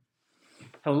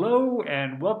Hello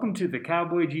and welcome to the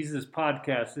Cowboy Jesus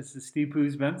Podcast. This is Steve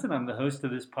Poos Benson. I'm the host of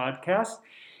this podcast.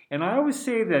 And I always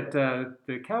say that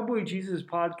the Cowboy Jesus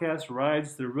Podcast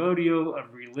rides the rodeo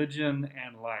of religion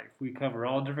and life. We cover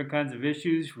all different kinds of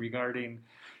issues regarding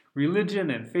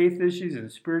religion and faith issues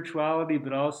and spirituality,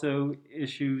 but also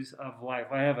issues of life.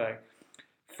 I have a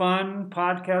fun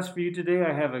podcast for you today.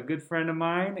 I have a good friend of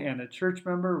mine and a church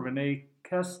member, Rená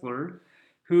Koesler,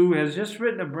 who has just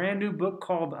written a brand new book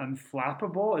called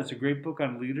Unflappable. It's a great book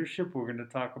on leadership. We're going to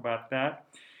talk about that.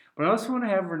 But I also want to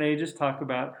have Rená just talk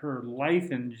about her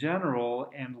life in general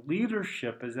and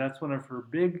leadership, as that's one of her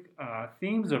big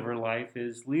themes of her life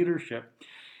is leadership.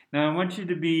 Now, I want you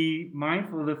to be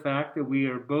mindful of the fact that we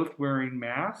are both wearing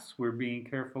masks. We're being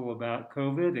careful about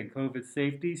COVID and COVID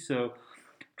safety. So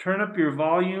turn up your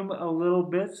volume a little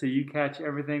bit so you catch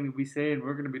everything that we say. And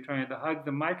we're going to be trying to hug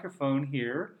the microphone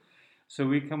here so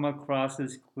we come across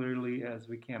as clearly as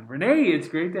we can. Rená, it's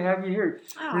great to have you here.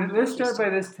 Rená, let's start by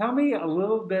this. Tell me a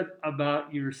little bit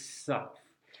about yourself.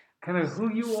 Kind of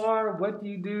who you are, what do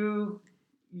you do,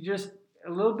 just a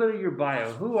little bit of your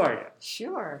bio. Who are you?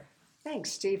 Sure.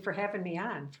 Thanks, Steve, for having me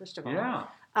on, first of all.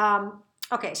 Yeah.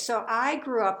 Okay, so I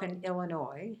grew up in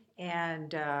Illinois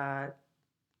and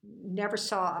never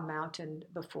saw a mountain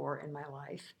before in my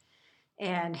life,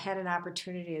 and had an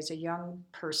opportunity as a young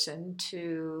person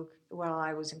while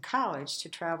I was in college, to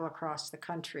travel across the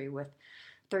country with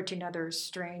 13 other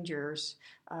strangers,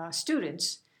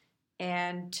 students,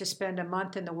 and to spend a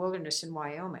month in the wilderness in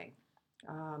Wyoming.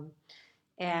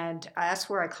 And that's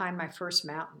where I climbed my first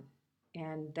mountain.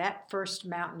 And that first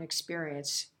mountain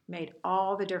experience made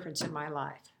all the difference in my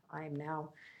life. I am now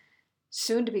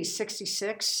soon to be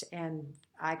 66, and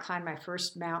I climbed my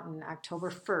first mountain October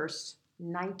 1st,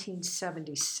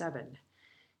 1977.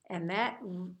 And that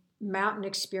mountain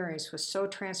experience was so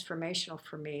transformational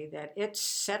for me that it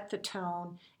set the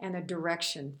tone and the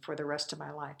direction for the rest of my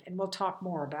life. And we'll talk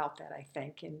more about that, I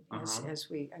think,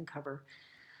 as we uncover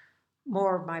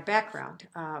more of my background.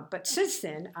 But since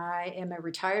then, I am a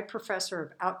retired professor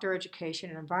of outdoor education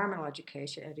and environmental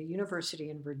education at a university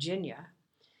in Virginia.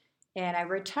 And I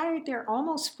retired there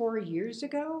almost 4 years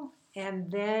ago,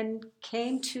 and then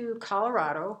came to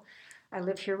Colorado. I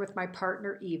live here with my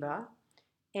partner, Eva,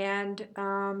 and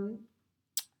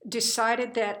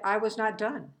decided that I was not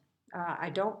done. I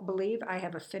don't believe I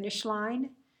have a finish line,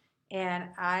 and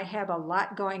I have a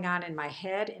lot going on in my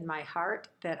head, in my heart,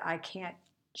 that I can't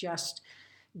just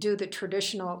do the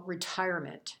traditional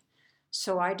retirement.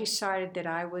 So I decided that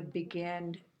I would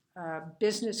begin a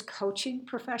business coaching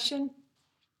profession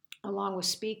along with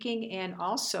speaking, and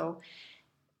also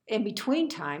in between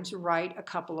times write a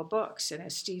couple of books. And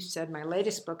as Steve said, my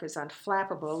latest book is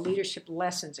Unflappable: Leadership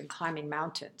Lessons in Climbing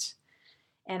Mountains.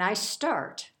 And I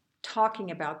start talking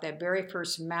about that very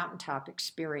first mountaintop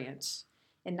experience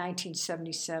in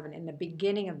 1977 in the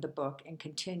beginning of the book, and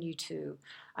continue to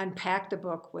unpack the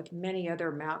book with many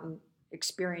other mountain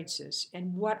experiences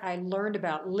and what I learned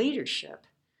about leadership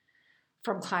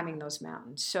from climbing those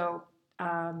mountains. So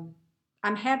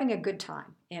I'm having a good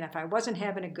time. And if I wasn't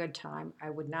having a good time,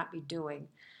 I would not be doing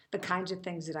the kinds of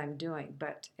things that I'm doing.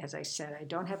 But as I said, I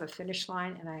don't have a finish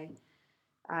line, and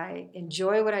I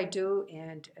enjoy what I do.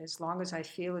 And as long as I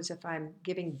feel as if I'm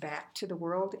giving back to the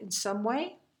world in some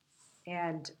way,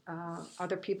 and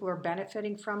other people are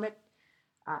benefiting from it,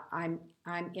 I'm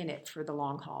in it for the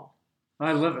long haul.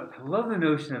 I love it. I love the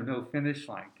notion of no finish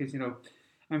line because,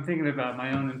 I'm thinking about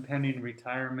my own impending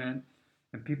retirement,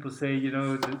 and people say,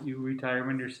 that you retire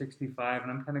when you're 65, and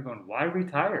I'm kind of going, why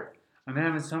retire? I'm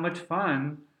having so much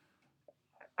fun.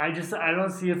 I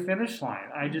don't see a finish line.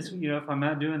 I just, if I'm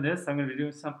not doing this, I'm going to be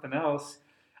doing something else.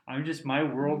 My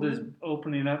world is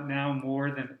opening up now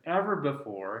more than ever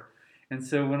before. And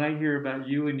so when I hear about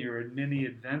you and your many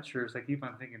adventures, I keep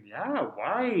on thinking, yeah,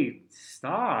 why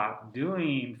stop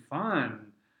doing fun,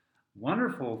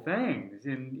 wonderful things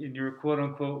in your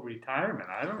quote-unquote retirement?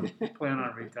 I don't plan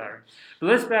on retiring. But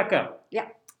let's back up. Yeah.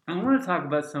 I want to talk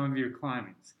about some of your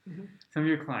climbings, some of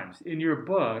your climbs. In your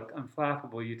book,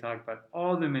 Unflappable, you talk about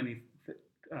all the many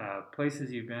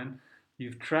places you've been.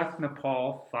 You've trekked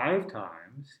Nepal 5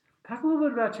 times. Talk a little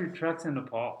bit about your treks in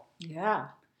Nepal. Yeah.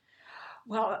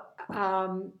 Well,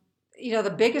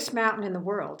 the biggest mountain in the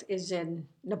world is in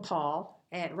Nepal,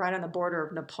 and right on the border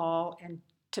of Nepal and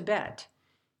Tibet.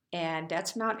 And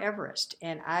that's Mount Everest.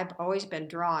 And I've always been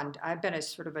drawn. I've been a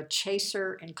sort of a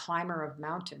chaser and climber of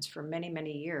mountains for many,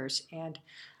 many years. And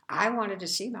I wanted to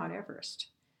see Mount Everest.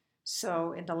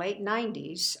 So in the late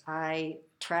 90s, I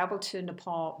traveled to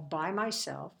Nepal by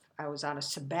myself. I was on a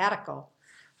sabbatical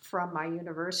from my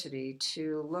university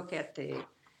to look at the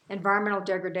environmental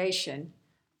degradation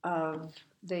of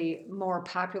the more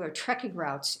popular trekking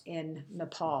routes in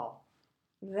Nepal.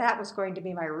 That was going to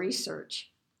be my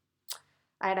research.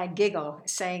 And I giggle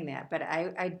saying that, but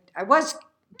I was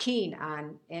keen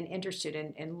on and interested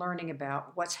in learning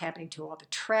about what's happening to all the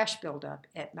trash buildup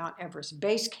at Mount Everest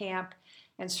Base Camp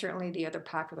and certainly the other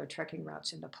popular trekking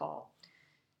routes in Nepal.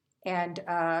 And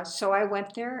so I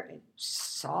went there,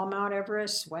 saw Mount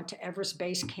Everest, went to Everest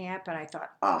Base Camp, and I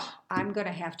thought, oh, I'm going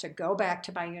to have to go back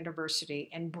to my university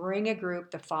and bring a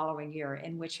group the following year,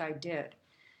 in which I did.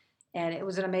 And it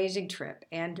was an amazing trip.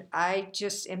 And I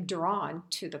just am drawn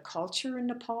to the culture in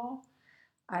Nepal.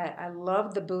 I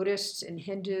love the Buddhist and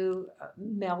Hindu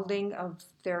melding of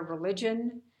their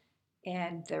religion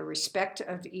and the respect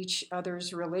of each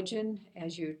other's religion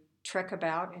as you trek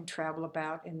about and travel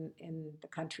about in the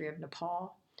country of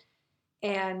Nepal.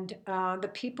 And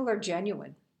the people are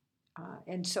genuine.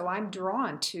 And so I'm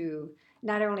drawn to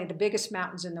not only the biggest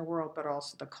mountains in the world, but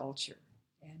also the culture.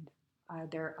 And I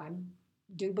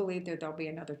do believe that there'll be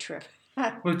another trip.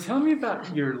 Well, tell me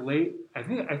about your I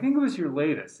think it was your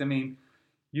latest. I mean,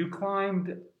 you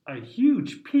climbed a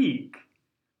huge peak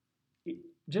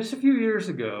just a few years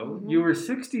ago. Mm-hmm. You were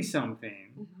 60-something.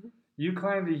 Mm-hmm. You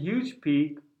climbed a huge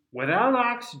peak without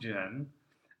oxygen,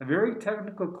 a very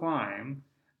technical climb.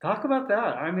 Talk about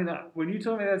that. I mean, when you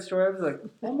told me that story, I was like,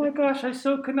 oh my gosh, I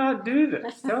so could not do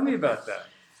this. Tell me about that.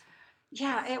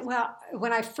 Yeah, well,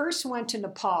 when I first went to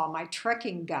Nepal, my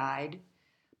trekking guide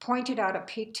pointed out a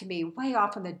peak to me way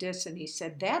off in the distance. And he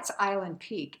said, that's Island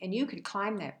Peak, and you could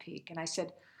climb that peak. And I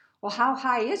said, well, how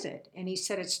high is it? And he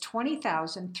said, it's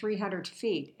 20,300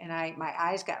 feet. And my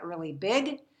eyes got really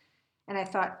big. And I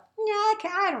thought, yeah,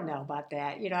 I don't know about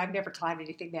that. I've never climbed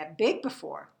anything that big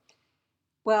before.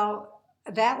 Well,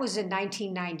 that was in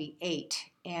 1998.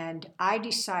 And I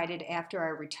decided after I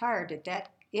retired that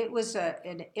it was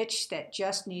an itch that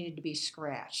just needed to be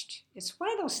scratched. It's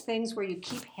one of those things where you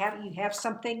have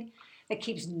something that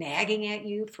keeps nagging at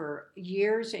you for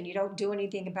years and you don't do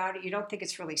anything about it. You don't think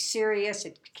it's really serious.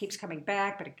 It keeps coming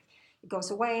back, but it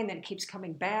goes away and then it keeps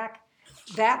coming back.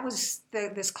 That was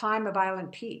this climb of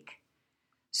Island Peak.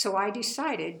 So I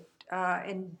decided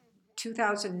in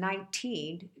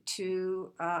 2019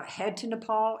 to head to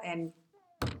Nepal and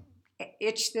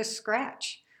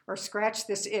scratch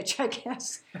this itch, I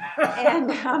guess.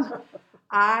 And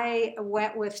I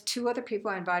went with two other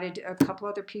people. I invited a couple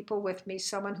other people with me,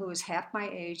 someone who was half my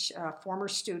age, a former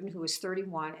student who was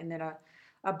 31, and then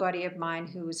a buddy of mine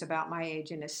who was about my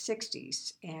age in his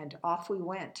 60s. And off we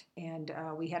went. And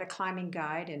we had a climbing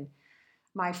guide, and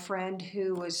my friend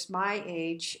who was my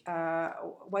age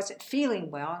wasn't feeling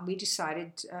well, and we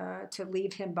decided to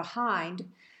leave him behind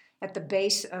at the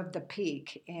base of the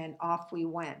peak, and off we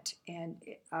went. And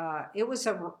it was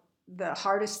the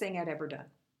hardest thing I'd ever done.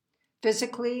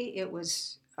 Physically, it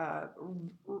was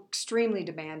extremely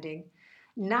demanding,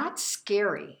 not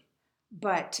scary,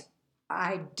 but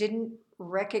I didn't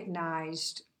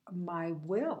recognize my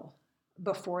will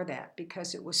before that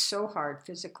because it was so hard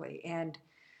physically. And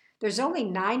there's only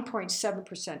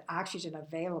 9.7% oxygen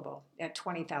available at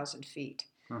 20,000 feet.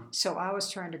 So I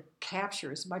was trying to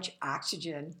capture as much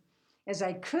oxygen as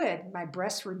I could. My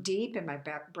breaths were deep and my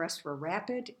back breaths were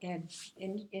rapid. And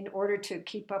in order to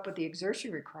keep up with the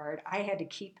exertion required, I had to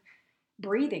keep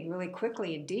breathing really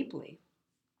quickly and deeply.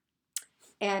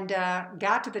 And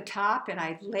got to the top, and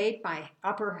I laid my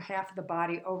upper half of the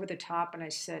body over the top, and I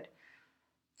said,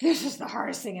 this is the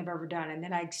hardest thing I've ever done. And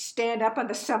then I stand up on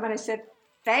the summit, and I said,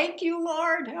 thank you,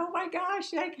 Lord. Oh my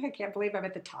gosh, I can't believe I'm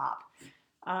at the top.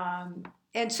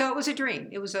 And so it was a dream.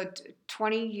 It was a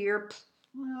 20-year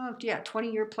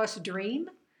plus dream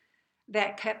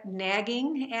that kept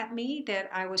nagging at me that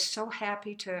I was so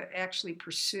happy to actually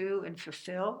pursue and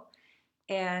fulfill.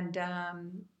 And,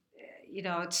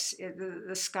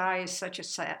 the sky is such a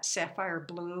sapphire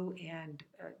blue, and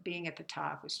being at the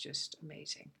top was just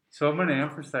amazing. So I'm going to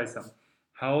emphasize something.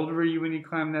 How old were you when you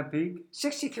climbed that peak?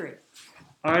 63.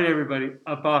 All right, everybody,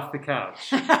 up off the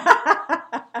couch.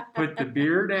 Put the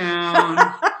beer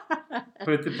down.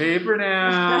 Put the paper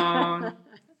down.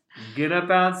 Get up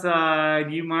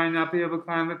outside. You might not be able to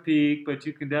climb a peak, but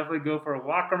you can definitely go for a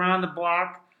walk around the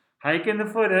block, hike in the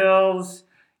foothills,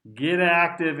 get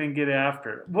active, and get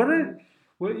after it.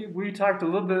 We talked a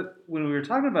little bit when we were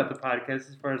talking about the podcast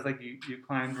as far as like you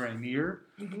climbed Rainier.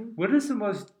 Mm-hmm. What is the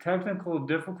most technical,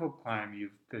 difficult climb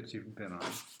that you've been on?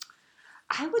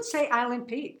 I would say Island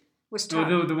Peak was tough.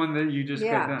 Oh, the one that you just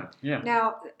got done. Yeah.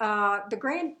 Now,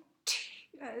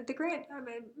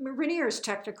 Rainier is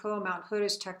technical, Mount Hood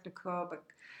is technical,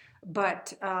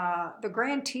 but the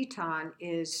Grand Teton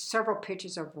is several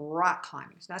pitches of rock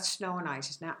climbing. It's not snow and ice.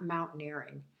 It's not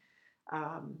mountaineering.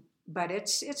 But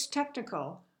it's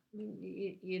technical.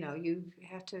 You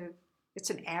have to. It's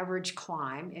an average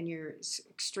climb, and you're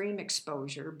extreme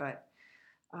exposure, but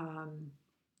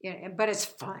but it's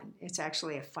fun. It's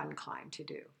actually a fun climb to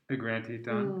do. The Grand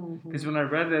Teton? Because Mm-hmm. when I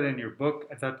read that in your book,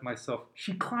 I thought to myself,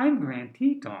 she climbed Grand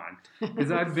Teton.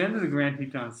 Because I've been to the Grand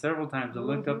Teton several times. I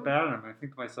looked up Mm-hmm. at it and I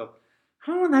think to myself,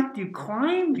 how in the heck do you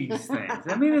climb these things?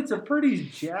 I mean, it's a pretty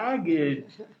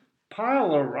jagged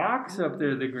pile of rocks up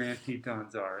there, the Grand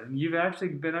Tetons are. And you've actually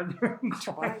been up there and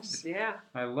climbed Twice, it. yeah.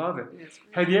 I love it. Yes,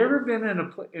 Have you ever been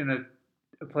in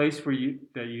a place where you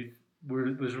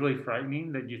was really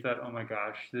frightening, that you thought, oh my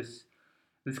gosh, this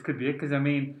could be it? Because I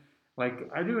mean, like,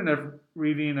 I do enough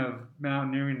reading of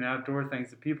mountaineering and outdoor things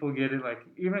that people get it. Like,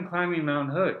 even climbing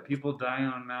Mount Hood, people die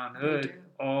on Mount they do. Hood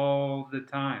all the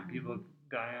time. People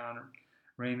Mm-hmm. die on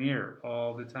Rainier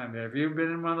all the time. Have you ever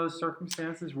been in one of those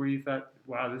circumstances where you thought,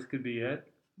 wow, this could be it?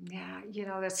 Yeah,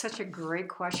 that's such a great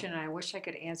question, and I wish I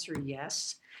could answer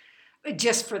yes,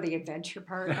 just for the adventure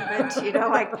part of it,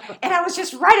 like, and I was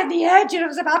just right at the edge and it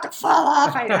was about to fall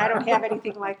off. I don't have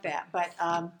anything like that, but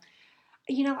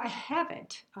I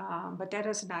haven't. But that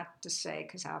is not to say,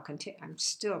 because I'll continue. I'm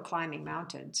still climbing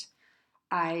mountains.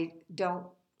 I don't.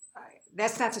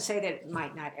 That's not to say that it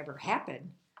might not ever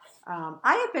happen.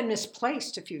 I have been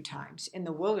misplaced a few times in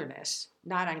the wilderness,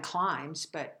 not on climbs,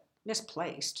 but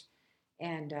misplaced,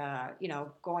 and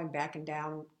going back and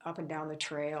down, up and down the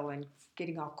trail, and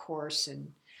getting off course,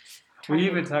 and We trying to.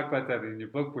 even talk about that in your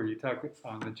book where you talk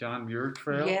on the John Muir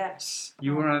Trail. Yes.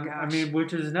 You Oh were my on, I gosh. mean,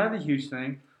 which is another huge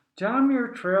thing. John Muir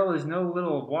Trail is no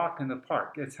little walk in the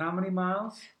park. It's how many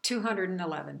miles?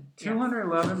 211. Yeah.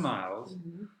 211 miles.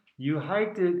 Mm-hmm. You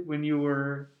hiked it when you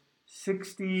were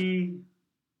 60,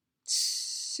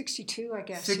 62, I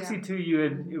guess. 62. Yeah. You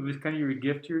had, it was kind of your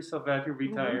gift to yourself after you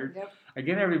Mm-hmm. retired. Yep.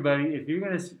 Again, everybody, if you're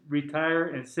going to retire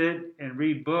and sit and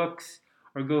read books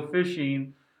or go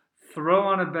fishing, throw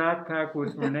on a backpack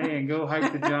with Renee and go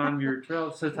hike the John Muir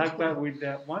Trail. So talk about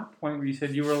that one point where you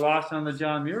said you were lost on the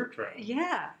John Muir Trail.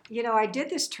 Yeah. I did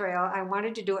this trail. I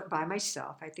wanted to do it by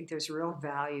myself. I think there's real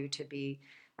value to be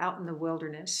out in the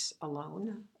wilderness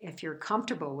alone if you're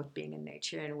comfortable with being in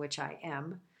nature, in which I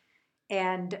am.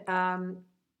 And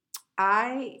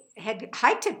I had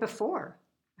hiked it before,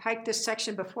 hiked this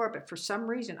section before, but for some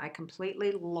reason I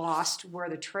completely lost where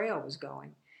the trail was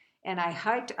going. And I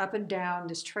hiked up and down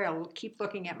this trail, keep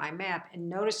looking at my map and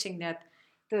noticing that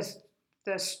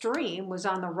the stream was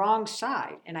on the wrong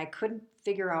side, and I couldn't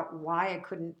figure out why I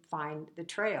couldn't find the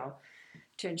trail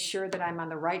to ensure that I'm on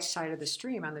the right side of the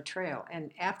stream on the trail.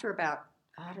 And after about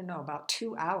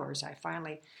 2 hours, I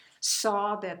finally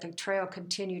saw that the trail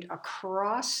continued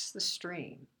across the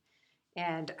stream,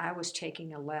 and I was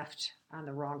taking a left on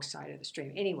the wrong side of the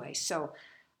stream. Anyway, so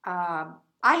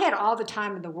I had all the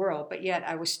time in the world, but yet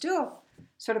I was still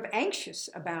sort of anxious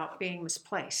about being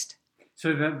misplaced.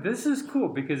 So this is cool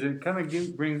because it kind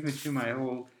of brings me to my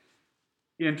whole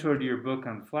intro to your book,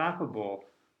 Unflappable.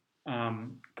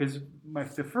 Because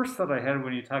the first thought I had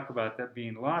when you talk about that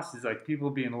being lost is like people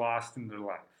being lost in their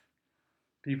life.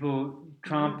 People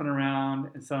tromping around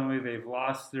and suddenly they've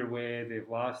lost their way, they've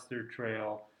lost their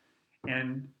trail.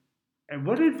 And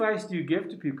what advice do you give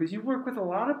to people? Because you work with a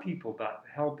lot of people about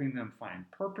helping them find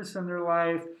purpose in their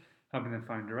life, helping them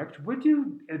find direction. What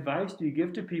advice do you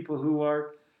give to people who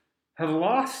have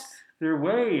lost their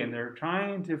way and they're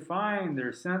trying to find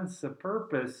their sense of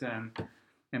purpose, and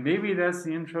maybe that's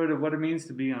the intro to what it means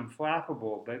to be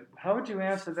unflappable. But how would you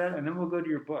answer that? And then we'll go to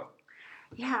your book.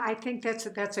 Yeah, I think that's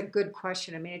a good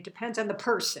question. I mean, it depends on the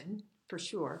person for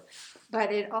sure, but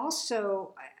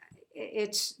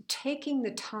it's taking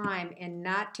the time and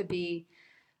not to be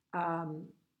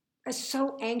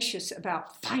so anxious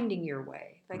about finding your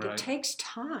way. Like, Right. It takes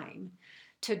time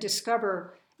to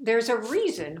discover there's a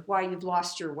reason why you've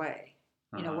lost your way.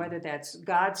 Whether that's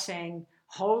God saying,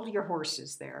 hold your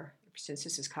horses there, since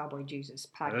this is Cowboy Jesus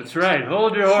Podcast. That's right.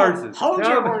 Hold your horses. Hold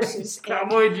your horses.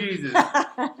 Cowboy Jesus.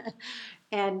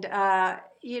 And,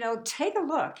 take a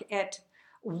look at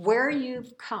where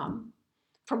you've come,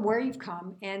 from where you've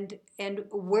come, and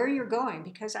where you're going,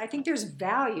 because I think there's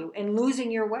value in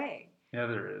losing your way. Yeah,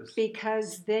 there is.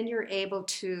 Because then you're able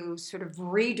to sort of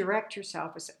redirect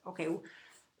yourself and say, okay,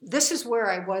 this is where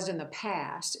I was in the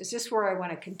past. Is this where I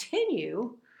want to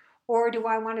continue? Or do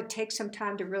I want to take some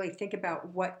time to really think about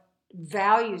what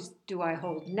values do I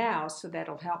hold now, so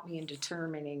that'll help me in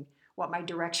determining what my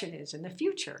direction is in the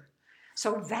future?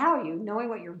 So knowing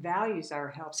what your values are,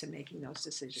 helps in making those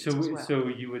decisions as well. So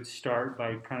you would start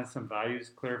by kind of some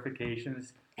values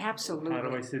clarifications. Absolutely. How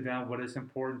do I sit down? What is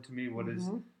important to me? What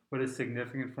is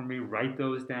significant for me? Write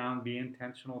those down. Be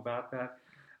intentional about that.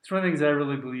 It's one of the things I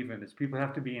really believe in is people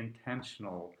have to be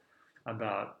intentional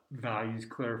about values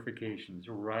clarifications.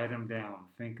 Write them down,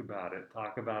 think about it,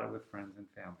 talk about it with friends and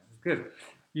family. Good.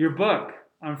 Your book,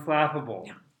 Unflappable.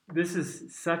 Yeah. This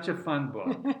is such a fun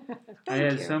book. I Thank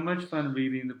had you. so much fun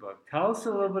reading the book. Tell us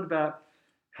a little bit about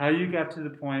how you got to the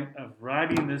point of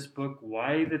writing this book,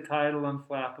 why the title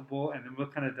Unflappable, and then we'll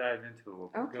kind of dive into it a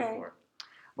little bit. Go Okay. for it.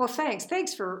 Well, thanks.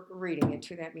 Thanks for reading it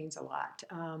too. That means a lot.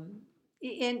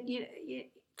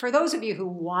 For those of you who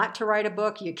want to write a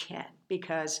book, you can,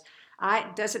 because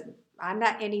I'm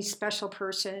not any special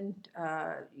person.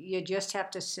 You just have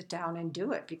to sit down and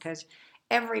do it, because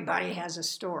everybody has a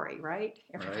story, right?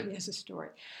 Everybody has a story.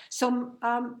 So,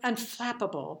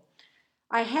 Unflappable.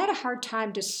 I had a hard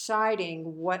time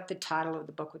deciding what the title of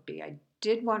the book would be. I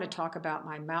did want to talk about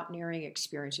my mountaineering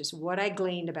experiences, what I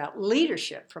gleaned about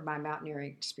leadership from my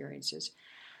mountaineering experiences.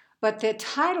 But the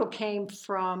title came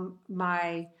from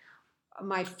my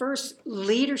first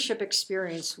leadership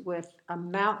experience with a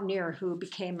mountaineer who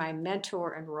became my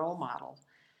mentor and role model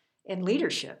in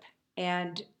leadership.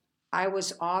 And I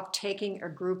was off taking a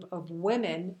group of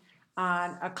women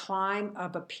on a climb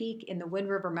of a peak in the Wind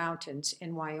River Mountains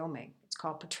in Wyoming. It's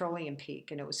called Petroleum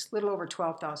Peak, and it was a little over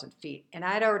 12,000 feet. And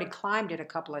I'd already climbed it a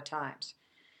couple of times.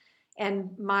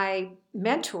 And my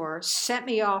mentor sent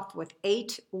me off with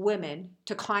 8 women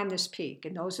to climb this peak.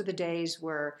 And those are the days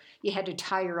where you had to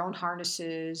tie your own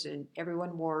harnesses, and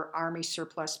everyone wore Army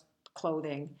surplus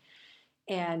clothing.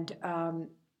 And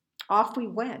off we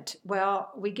went.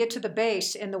 Well, we get to the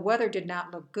base, and the weather did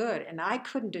not look good. And I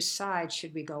couldn't decide,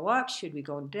 should we go up? Should we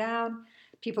go down?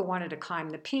 People wanted to climb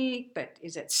the peak, but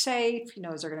is it safe?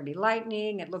 Is there going to be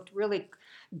lightning? It looked really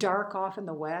dark off in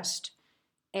the west.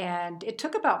 And it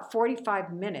took about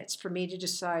 45 minutes for me to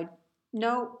decide,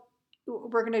 no,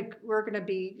 we're gonna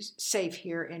be safe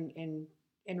here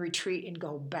and retreat and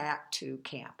go back to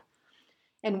camp.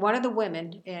 And one of the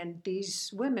women, and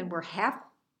these women were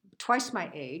twice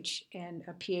my age and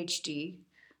a PhD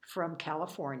from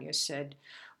California, said,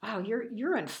 "Wow,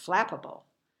 you're unflappable."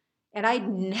 And I'd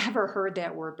never heard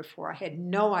that word before. I had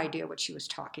no idea what she was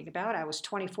talking about. I was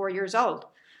 24 years old.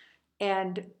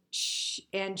 And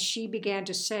she began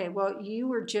to say, well,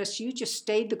 you just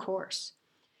stayed the course.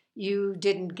 You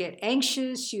didn't get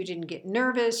anxious. You didn't get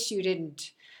nervous. You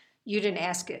didn't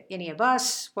ask any of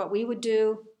us what we would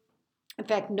do. In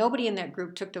fact, nobody in that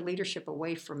group took the leadership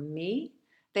away from me.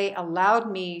 They allowed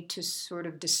me to sort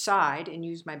of decide and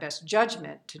use my best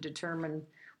judgment to determine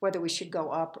whether we should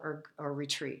go up or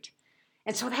retreat.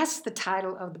 And so that's the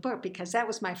title of the book, because that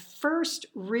was my first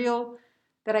real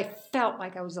that I felt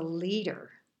like I was a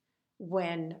leader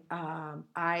when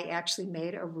I actually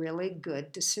made a really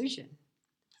good decision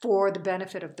for the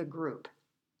benefit of the group.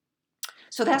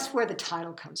 So that's where the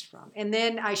title comes from. And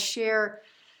then I share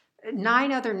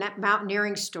 9 other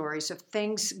mountaineering stories of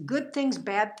things, good things,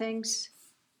 bad things,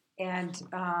 and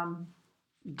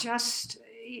just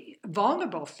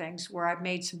vulnerable things where I've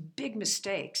made some big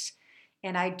mistakes.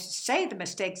 And I say the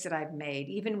mistakes that I've made,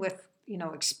 even with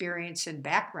experience and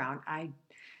background,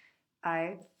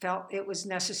 I felt it was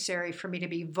necessary for me to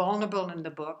be vulnerable in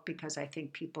the book, because I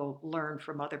think people learn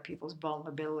from other people's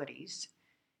vulnerabilities.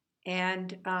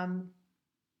 And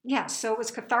so it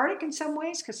was cathartic in some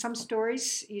ways, because some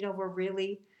stories, were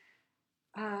really,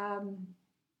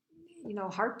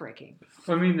 heartbreaking.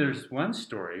 Well, I mean, there's one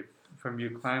story from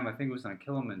your climb, I think it was on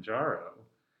Kilimanjaro,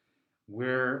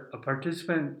 where a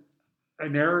participant,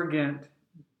 an arrogant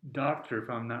doctor, if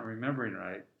I'm not remembering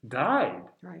right, died.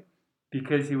 Right.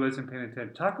 Because he wasn't paying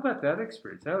attention. Talk about that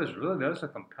experience. That was a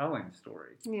compelling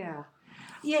story. Yeah.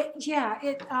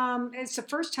 It's the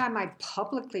first time I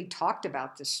publicly talked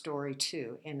about this story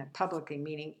too. In publicly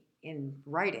meaning in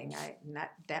writing.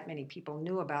 Not that many people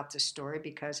knew about this story,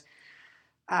 because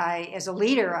as a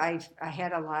leader, I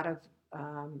had a lot of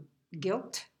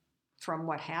guilt from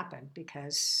what happened,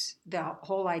 because the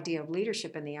whole idea of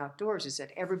leadership in the outdoors is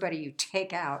that everybody you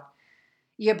take out,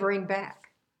 you bring back.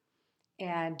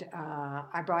 And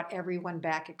I brought everyone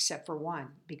back except for one,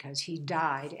 because he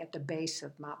died at the base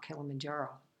of Mount Kilimanjaro.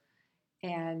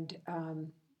 And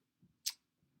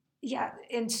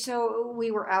and so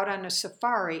we were out on a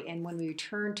safari, and when we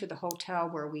returned to the hotel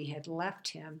where we had left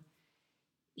him,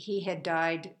 he had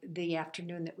died the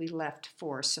afternoon that we left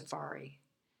for safari.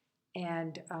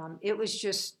 And it was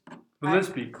just... But let's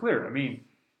be clear. I mean,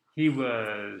 he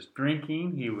was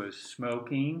drinking, he was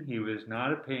smoking, he was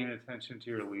not paying attention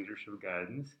to your leadership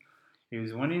guidance. He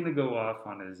was wanting to go off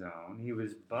on his own. He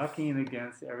was bucking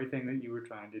against everything that you were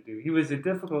trying to do. He was a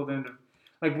difficult end of...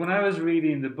 Like, when I was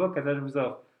reading the book, I thought to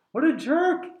myself, what a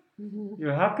jerk! Mm-hmm. You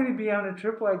know, how can he be on a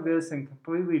trip like this and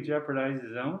completely jeopardize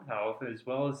his own health as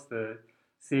well as the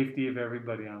safety of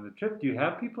everybody on the trip? Do you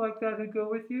have people like that who go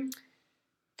with you?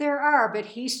 There are, but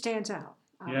he stands out,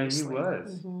 Yeah, he obviously.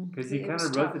 was, Mm-hmm. because he It kind was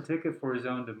of wrote tough. the ticket for his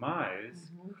own demise.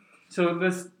 Mm-hmm. So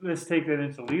let's take that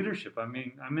into leadership. I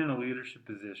mean, I'm in a leadership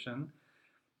position.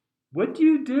 What do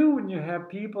you do when you have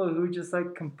people who just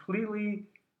like completely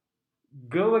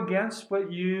go against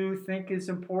what you think is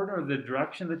important or the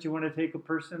direction that you want to take a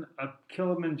person up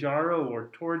Kilimanjaro or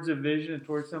towards a vision,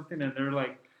 towards something, and they're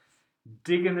like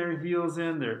digging their heels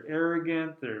in, they're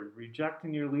arrogant, they're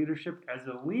rejecting your leadership as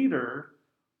a leader?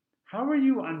 How are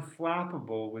you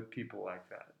unflappable with people like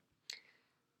that?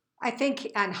 I think,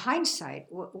 on hindsight,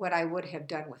 what I would have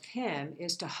done with him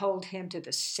is to hold him to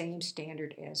the same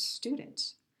standard as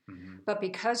students. Mm-hmm. But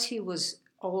because he was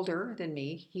older than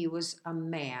me, he was a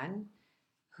man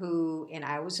who, and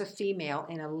I was a female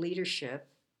in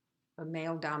a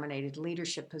male dominated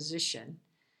leadership position.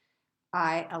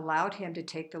 I allowed him to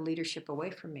take the leadership away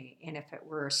from me. And if it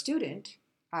were a student,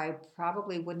 I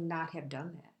probably would not have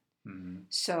done that. Mm-hmm.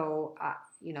 So,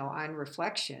 on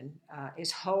reflection,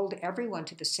 is hold everyone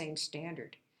to the same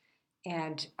standard.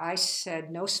 And I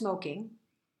said no smoking,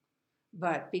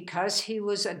 but because he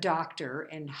was a doctor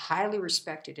and highly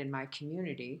respected in my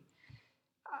community,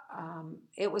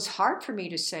 it was hard for me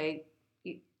to say,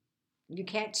 you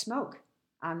can't smoke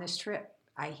on this trip.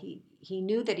 He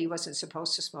knew that he wasn't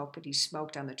supposed to smoke, but he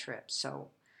smoked on the trip. So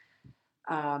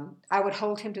I would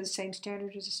hold him to the same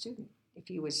standard as a student if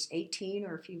he was 18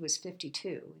 or if he was 52,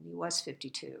 and he was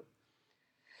 52.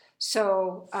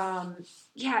 So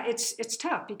yeah, it's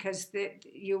tough because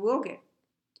you will get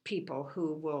people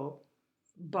who will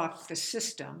buck the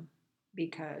system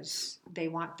because they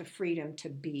want the freedom to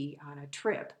be on a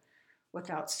trip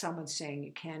without someone saying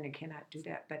you can and cannot do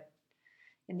that. But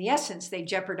in the essence, they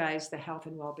jeopardize the health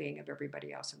and well-being of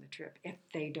everybody else on the trip if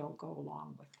they don't go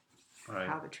along with Right.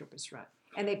 how the trip is run.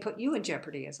 And they put you in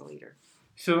jeopardy as a leader.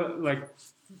 So, like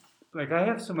I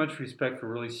have so much respect for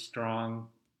really strong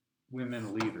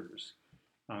women leaders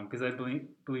because I believe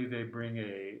they bring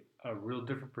a real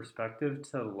different perspective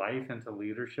to life and to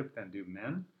leadership than do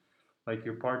men. Like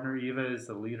your partner Eva is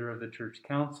the leader of the church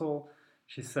council.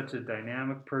 She's such a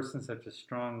dynamic person, such a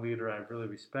strong leader. I really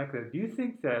respect that. Do you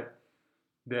think that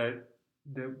that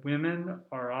women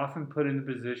are often put in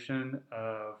the position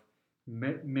of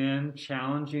men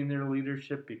challenging their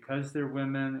leadership because they're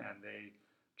women and they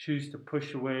choose to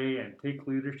push away and take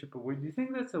leadership away? Do you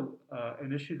think that's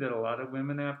an issue that a lot of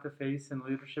women have to face in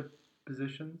leadership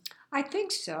positions? I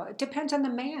think so. It depends on the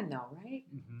man, though, right?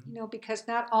 Mm-hmm. Because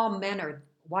not all men are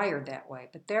wired that way,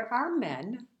 but there are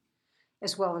men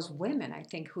as well as women, I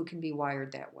think, who can be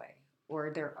wired that way,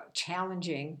 or they're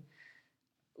challenging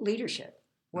leadership,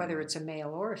 whether Mm-hmm. it's a male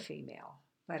or a female.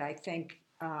 But I think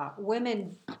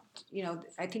women,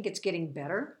 I think it's getting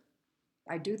better.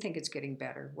 I do think it's getting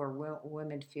better where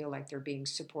women feel like they're being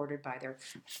supported by their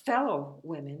fellow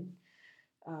women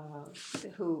uh,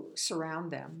 who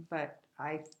surround them. But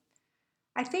I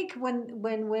think when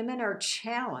women are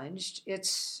challenged,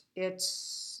 it's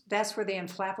that's where the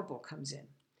unflappable comes in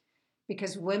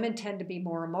because women tend to be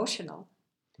more emotional,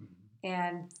 Mm-hmm.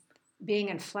 and being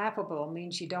unflappable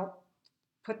means you don't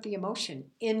put the emotion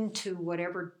into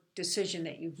whatever decision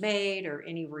that you've made or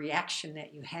any reaction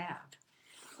that you have.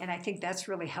 And I think that's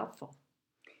really helpful.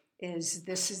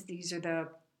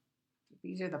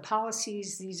 These are the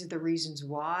policies, these are the reasons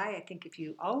why. I think if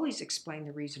you always explain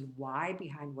the reason why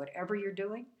behind whatever you're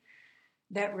doing,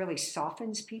 that really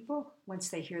softens people once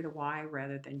they hear the why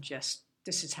rather than just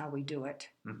this is how we do it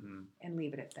Mm-hmm. and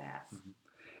leave it at that. Mm-hmm.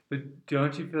 But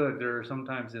don't you feel that there are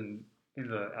sometimes in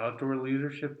the outdoor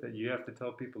leadership that you have to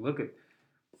tell people, look,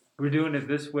 we're doing it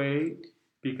this way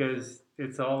because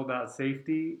it's all about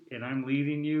safety, and I'm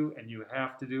leading you, and you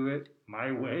have to do it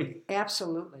my way.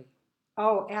 Absolutely.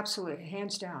 Oh, absolutely,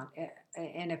 hands down.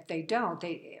 And if they don't,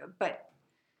 but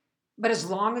as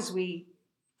long as we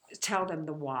tell them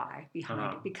the why behind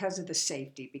Uh-huh. it, because of the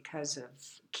safety, because of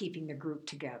keeping the group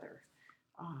together.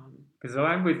 Because if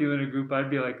I'm with you in a group, I'd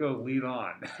be like, oh, lead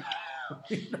on.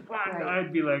 Lead on. Right.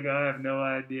 I'd be like, I have no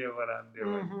idea what I'm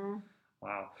doing. Mm-hmm.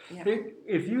 Wow. Yep.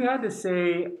 If you had to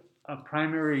say a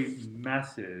primary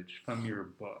message from your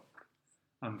book,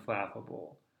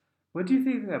 Unflappable, what do you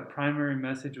think that primary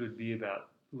message would be about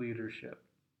leadership?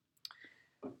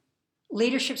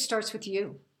 Leadership starts with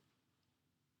you.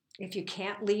 If you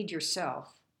can't lead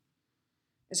yourself,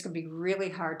 it's going to be really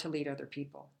hard to lead other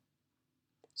people.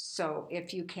 So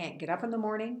if you can't get up in the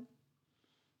morning,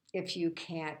 if you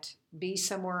can't be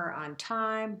somewhere on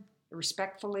time,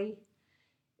 respectfully,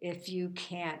 if you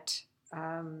can't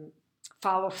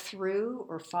follow through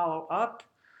or follow up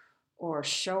or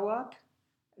show up,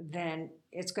 then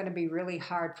it's going to be really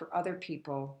hard for other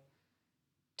people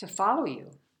to follow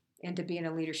you and to be in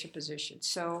a leadership position.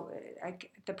 So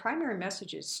the primary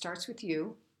message is starts with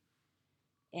you,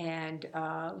 and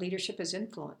leadership is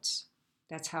influence.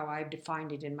 That's how I've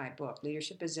defined it in my book.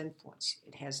 Leadership is influence.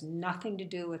 It has nothing to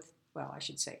do with, well, I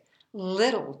should say,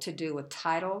 little to do with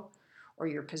title or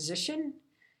your position,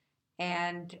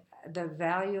 and the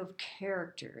value of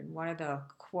character. And one of the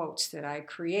quotes that I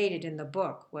created in the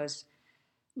book was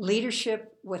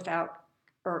leadership without,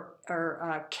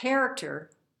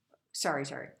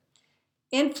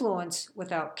 influence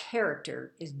without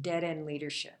character is dead-end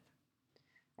leadership.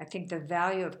 I think the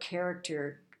value of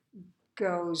character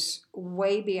goes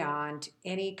way beyond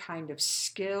any kind of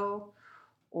skill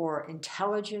or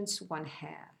intelligence one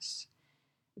has.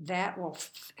 That will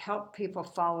help people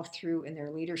follow through in their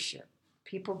leadership.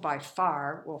 People by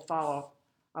far will follow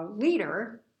a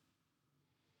leader.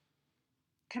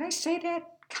 Can I say that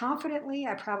confidently?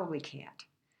 I probably can't.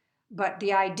 But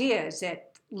the idea is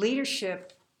that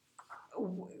leadership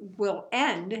will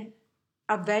end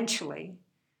eventually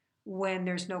when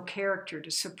there's no character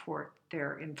to support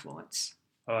their influence.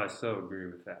 Oh, I so agree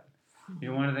with that.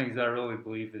 One of the things I really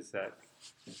believe is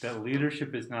that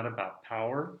leadership is not about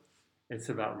power, it's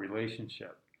about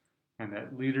relationship. And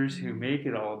that leaders who make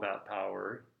it all about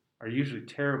power are usually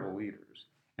terrible leaders.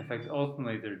 In fact,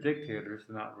 ultimately, they're dictators,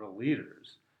 they're not real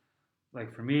leaders.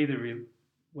 Like for me,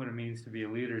 what it means to be a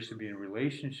leader is to be in a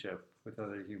relationship with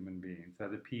other human beings,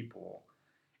 other people.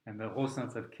 And the whole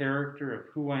sense of character, of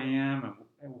who I am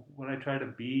and what I try to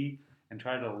be, and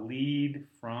try to lead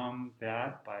from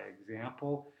that by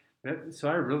example. So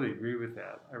I really agree with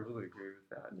that.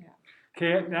 Yeah.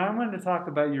 Okay, now I'm going to talk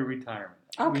about your retirement.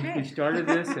 Okay. We started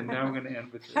this, and now we're going to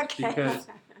end with this. Okay. Because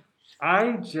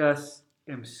I just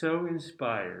am so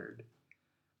inspired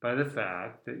by the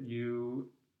fact that you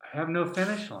have no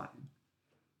finish line.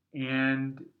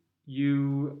 And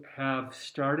you have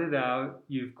started out,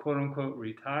 you've quote unquote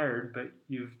retired, but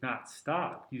you've not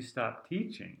stopped. You stopped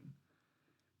teaching.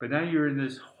 But now you're in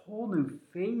this whole new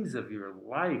phase of your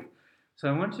life. So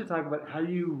I want you to talk about how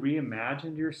you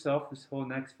reimagined yourself this whole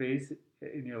next phase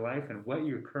in your life and what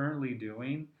you're currently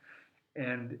doing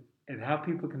and how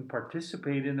people can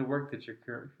participate in the work that you're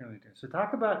currently doing. So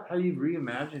talk about how you've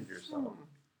reimagined yourself.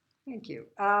 Thank you.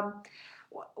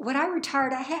 When I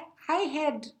retired, I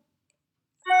had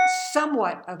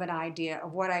somewhat of an idea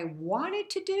of what I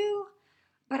wanted to do,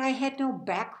 but I had no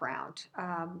background.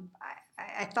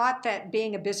 I thought that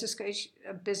being a business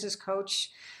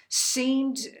coach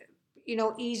seemed,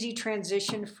 easy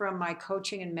transition from my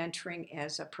coaching and mentoring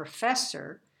as a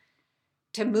professor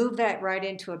to move that right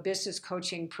into a business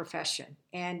coaching profession.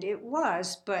 And it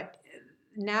was, but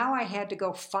now I had to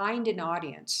go find an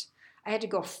audience. I had to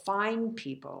go find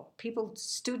people.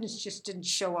 Students just didn't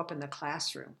show up in the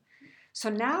classroom. So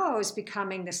now I was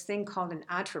becoming this thing called an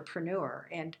entrepreneur.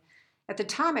 And at the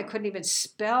time, I couldn't even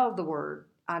spell the word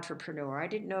entrepreneur. I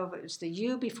didn't know if it was the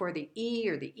U before the E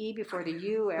or the E before the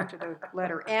U after the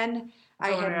letter N.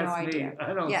 I had no idea.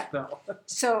 I don't spell.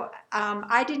 So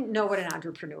I didn't know what an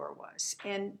entrepreneur was.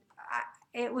 And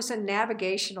it was a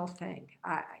navigational thing.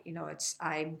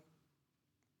 I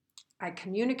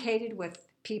communicated with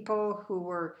people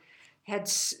who had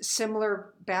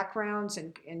similar backgrounds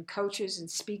and coaches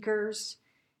and speakers,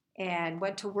 and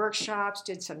went to workshops,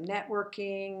 did some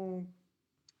networking,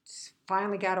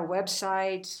 finally got a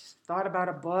website, thought about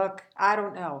a book. I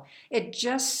don't know. It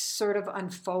just sort of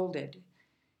unfolded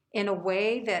in a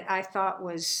way that I thought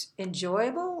was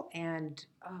enjoyable and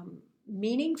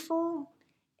meaningful,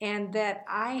 and that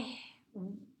I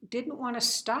didn't want to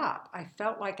stop. I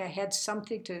felt like I had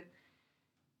something to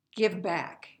give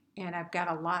back. And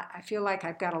I feel like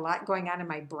I've got a lot going on in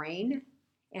my brain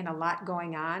and a lot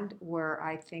going on where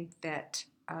I think that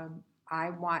I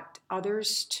want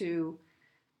others to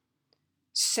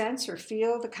sense or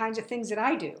feel the kinds of things that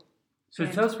I do. So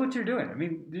tell us what you're doing. I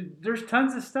mean, there's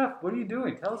tons of stuff. What are you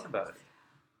doing? Tell us about it.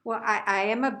 Well,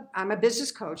 I'm a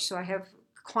business coach, so I have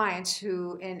clients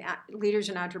leaders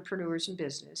and entrepreneurs in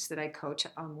business that I coach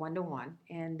on one-to-one.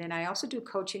 And then I also do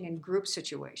coaching in group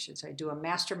situations. I do a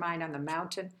mastermind on the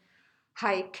mountain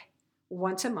hike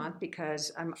once a month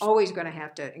because I'm always going to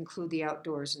have to include the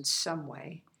outdoors in some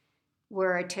way,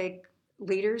 where I take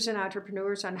leaders and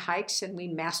entrepreneurs on hikes and we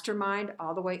mastermind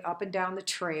all the way up and down the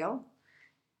trail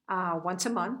once a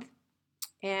month,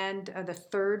 and the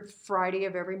third Friday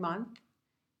of every month.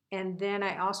 And then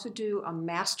I also do a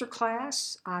master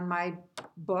class on my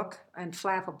book,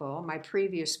 Unflappable, my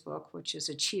previous book, which is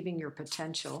Achieving Your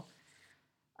Potential,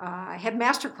 I have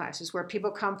master classes where people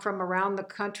come from around the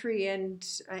country and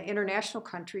international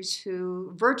countries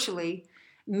who virtually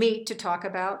meet to talk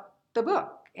about the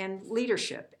book and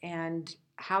leadership and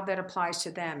how that applies to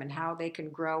them and how they can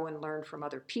grow and learn from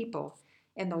other people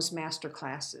in those master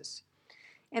classes.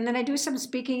 And then I do some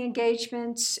speaking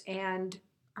engagements and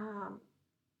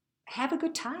have a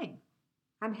good time.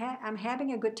 I'm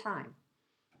having a good time.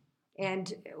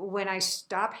 And when I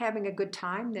stop having a good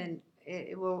time, then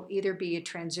it will either be a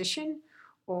transition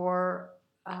or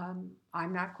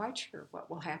I'm not quite sure what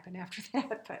will happen after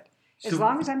that. But as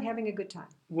long as I'm having a good time.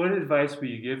 What advice will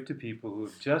you give to people who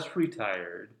have just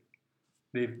retired?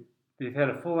 They've had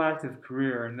a full active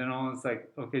career, and then all it's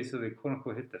like, okay, so they quote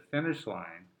unquote hit the finish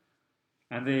line,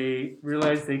 and they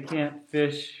realize they can't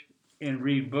fish and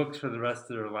read books for the rest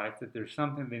of their life, that there's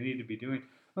something they need to be doing.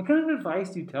 What kind of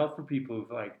advice do you tell for people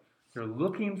who like they're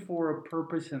looking for a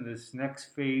purpose in this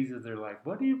next phase of their life?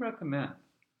 What do you recommend?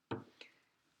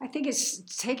 I think it's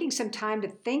taking some time to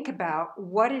think about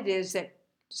what it is that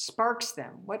sparks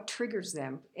them, what triggers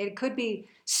them. It could be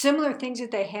similar things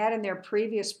that they had in their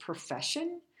previous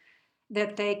profession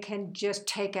that they can just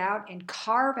take out and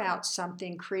carve out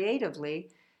something creatively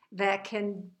that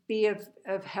can be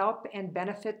of help and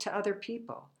benefit to other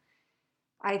people.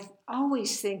 I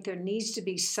always think there needs to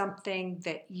be something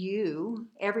that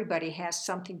everybody has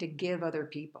something to give other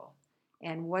people.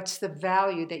 And what's the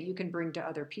value that you can bring to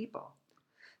other people?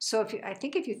 So I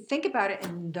think if you think about it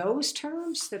in those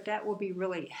terms, that will be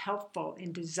really helpful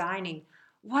in designing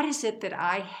what is it that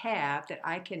I have that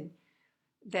I can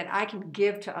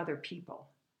give to other people.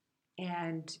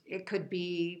 And it could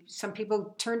be, some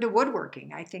people turn to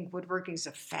woodworking. I think woodworking is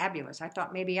fabulous. I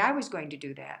thought maybe I was going to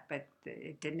do that, but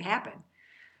it didn't happen.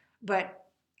 But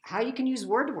how you can use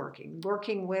woodworking,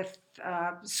 working with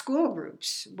school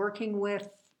groups, working with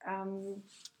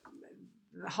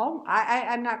home,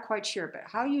 I'm not quite sure, but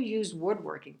how you use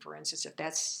woodworking, for instance, if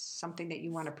that's something that you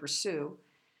want to pursue,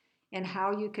 and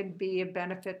how you can be a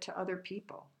benefit to other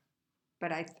people.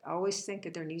 But I always think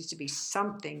that there needs to be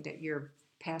something that you're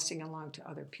passing along to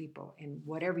other people in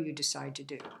whatever you decide to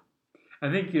do. I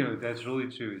think, that's really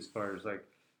true as far as like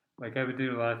I've been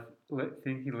doing a lot of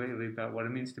thinking lately about what it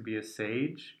means to be a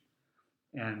sage,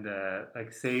 and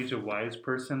like sage, a wise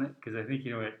person, because I think,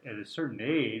 at a certain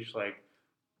age, like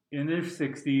in their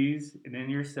 60s and in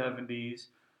your 70s,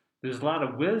 there's a lot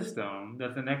of wisdom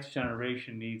that the next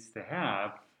generation needs to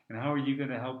have. And how are you going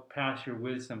to help pass your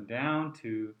wisdom down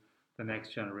to the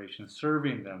next generation,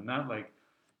 serving them? Not like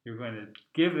you're going to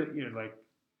give it, like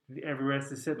everyone has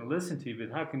to sit and listen to you,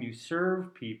 but how can you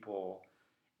serve people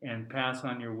and pass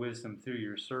on your wisdom through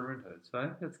your servanthood? So I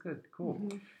think that's good. Cool.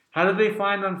 Mm-hmm. How do they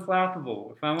find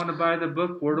Unflappable? If I want to buy the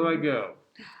book, where do I go?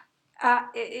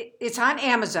 It's on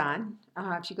Amazon.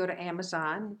 If you go to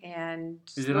Amazon and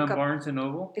is it on Barnes and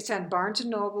Noble? It's on Barnes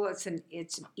and Noble. It's an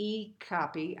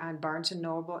e-copy on Barnes and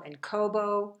Noble and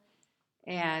Kobo,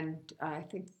 and I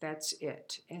think that's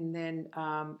it. And then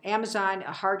Amazon,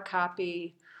 a hard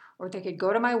copy, or they could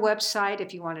go to my website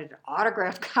if you wanted an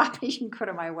autographed copy. You can go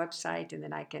to my website, and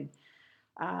then I can,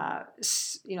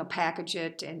 package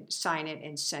it and sign it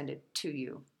and send it to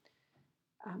you.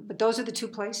 But those are the two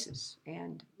places,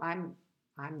 and I'm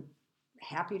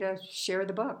happy to share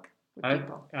the book with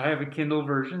people. I have a Kindle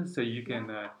version, so you can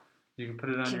put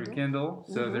it on your Kindle.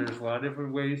 So mm-hmm. There's a lot of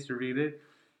different ways to read it.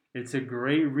 It's a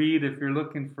great read if you're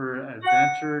looking for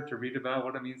adventure, to read about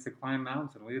what it means to climb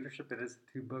mountains and leadership. It is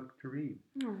a book to read.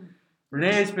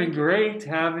 Renee, it's been great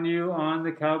having you on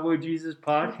the Cowboy Jesus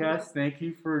Podcast. Thank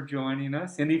you for joining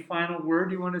us. Any final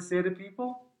word you want to say to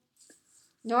people?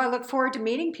 No, I look forward to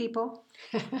meeting people.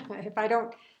 If I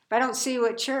don't see you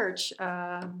at church,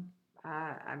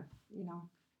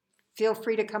 feel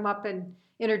free to come up and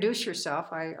introduce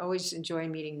yourself. I always enjoy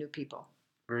meeting new people.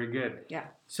 Very good. Yeah.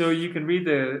 So you can read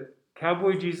the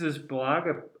Cowboy Jesus blog.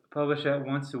 I publish that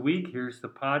once a week. Here's the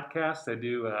podcast. I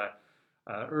do a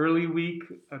early week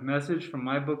message from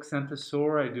my book, Sent to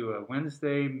Soar. I do a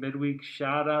Wednesday midweek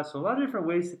shout out. So a lot of different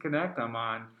ways to connect. I'm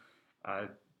on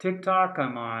TikTok,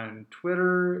 I'm on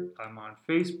Twitter, I'm on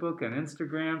Facebook and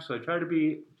Instagram. So I try to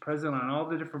be present on all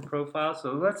the different profiles.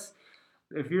 So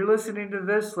if you're listening to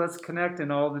this, let's connect in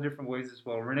all the different ways as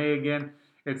well. Renee, again,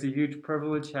 it's a huge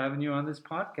privilege having you on this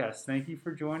podcast. Thank you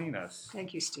for joining us.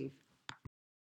 Thank you, Steve.